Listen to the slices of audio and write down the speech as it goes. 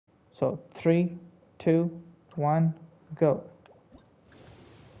So 3, 2, 1, go.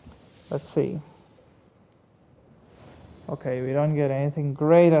 Let's see. Okay, we don't get anything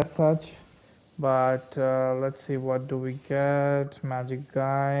great as such, but let's see, what do we get? Magic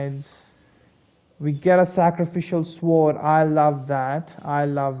guides. We get a sacrificial sword. I love that. I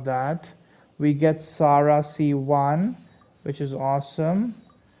love that. We get Sarah C1, which is awesome.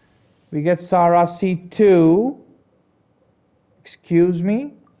 We get Sarah C2. Excuse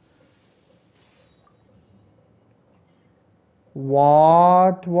me.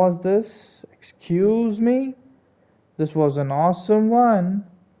 What was this? Excuse me. This was an awesome one.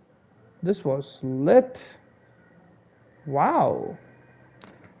 This was lit. Wow.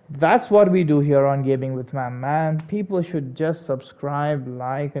 That's what we do here on Gaming with Man. People should just subscribe,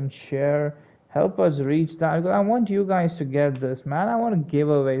 like, and share. Help us reach that. I want you guys to get this, man. I want to give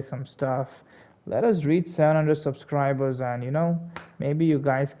away some stuff. Let us reach 700 subscribers, and maybe you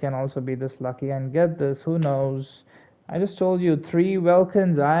guys can also be this lucky and get this. Who knows? I just told you 3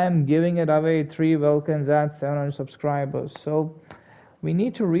 Welkins. I am giving it away. 3 Welkins at 700 subscribers. So we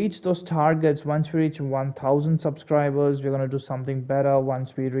need to reach those targets. Once we reach 1,000 subscribers, we're going to do something better.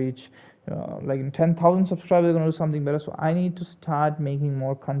 Once we reach like 10,000 subscribers, we're going to do something better. So I need to start making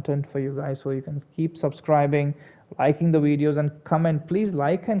more content for you guys, so you can keep subscribing, liking the videos, and comment. Please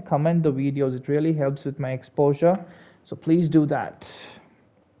like and comment the videos. It really helps with my exposure. So please do that.